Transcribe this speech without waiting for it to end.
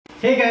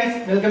Hey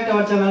guys, welcome to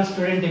our channel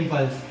Student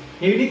Impulse,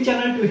 a unique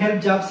channel to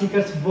help job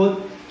seekers, both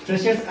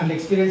freshers and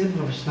experienced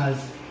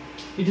professionals.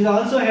 It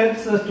also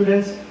helps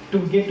students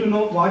to get to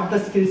know what the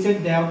skill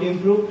set they have to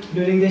improve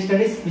during their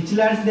studies, which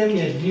lands them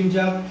a dream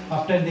job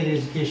after their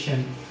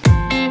education.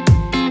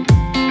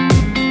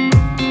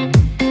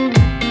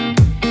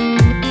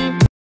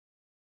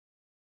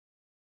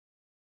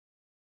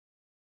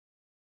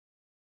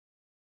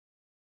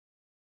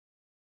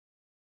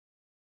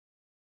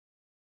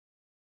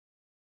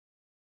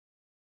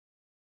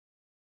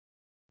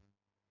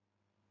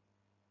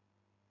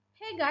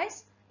 Hey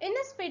guys, in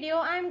this video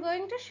I am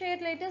going to share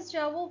latest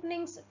job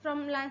openings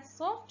from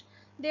LanceSoft.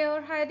 They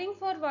are hiring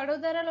for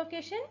Vadodara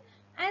location.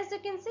 As you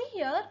can see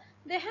here,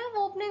 they have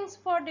openings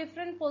for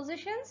different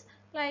positions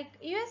like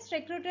US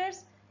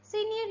recruiters,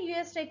 senior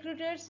US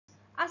recruiters,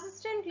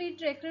 assistant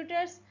lead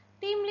recruiters,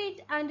 team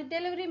lead and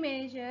delivery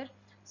manager.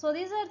 So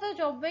these are the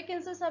job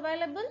vacancies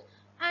available,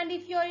 and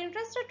if you are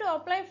interested to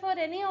apply for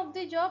any of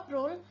the job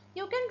role,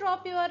 you can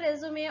drop your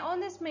resume on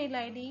this mail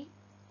ID.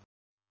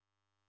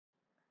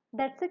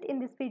 That's it in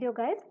this video,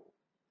 guys.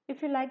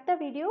 If you like the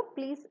video,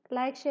 please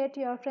like, share to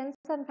your friends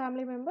and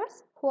family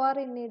members who are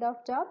in need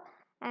of job.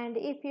 And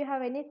if you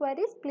have any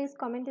queries, please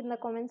comment in the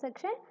comment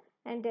section,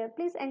 and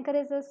please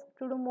encourage us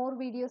to do more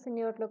videos in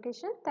your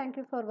location. Thank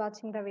you for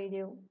watching the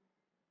video.